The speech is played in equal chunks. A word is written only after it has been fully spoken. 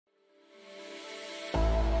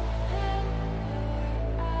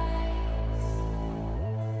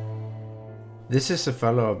This is a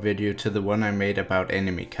follow-up video to the one I made about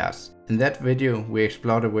enemy cats. In that video we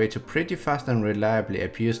explored a way to pretty fast and reliably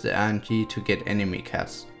abuse the RNG to get enemy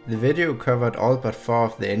cats. The video covered all but 4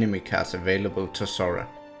 of the enemy cats available to Sora.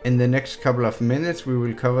 In the next couple of minutes we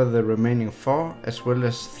will cover the remaining 4 as well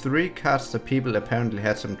as 3 cards that people apparently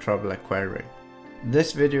had some trouble acquiring.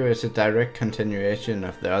 This video is a direct continuation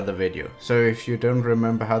of the other video, so if you don't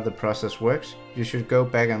remember how the process works, you should go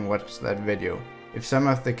back and watch that video. If some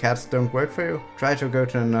of the cats don't work for you, try to go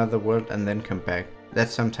to another world and then come back. That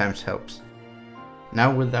sometimes helps.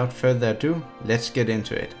 Now without further ado, let's get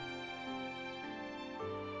into it.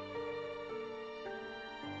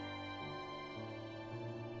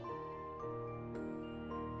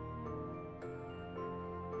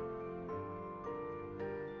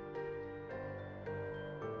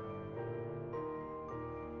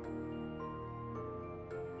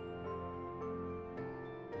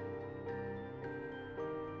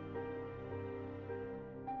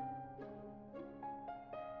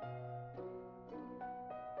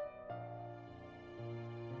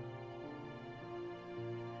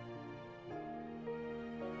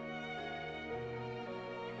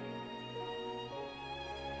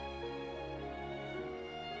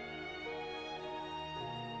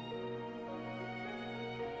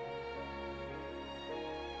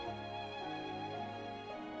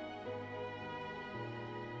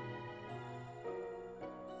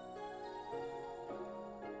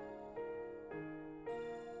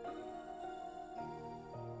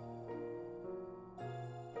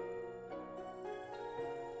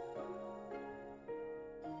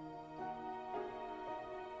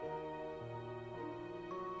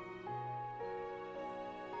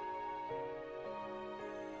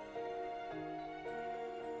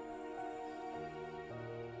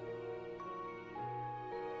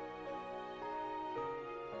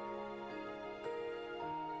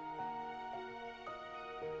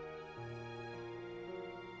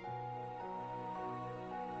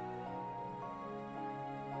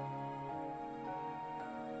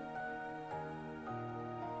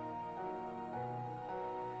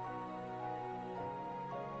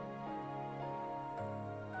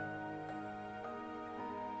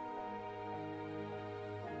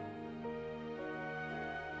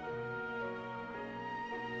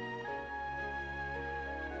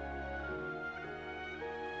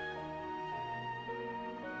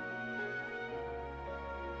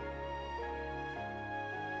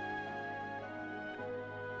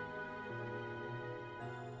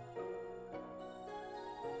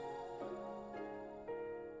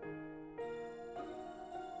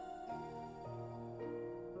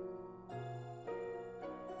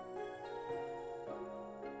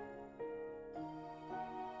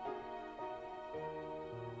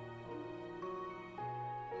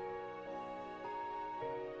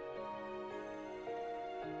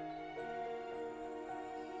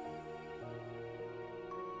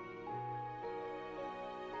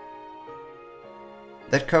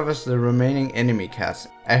 That covers the remaining enemy cats.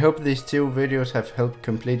 I hope these 2 videos have helped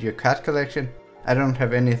complete your cat collection. I don't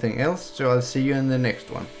have anything else, so I'll see you in the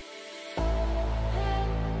next one.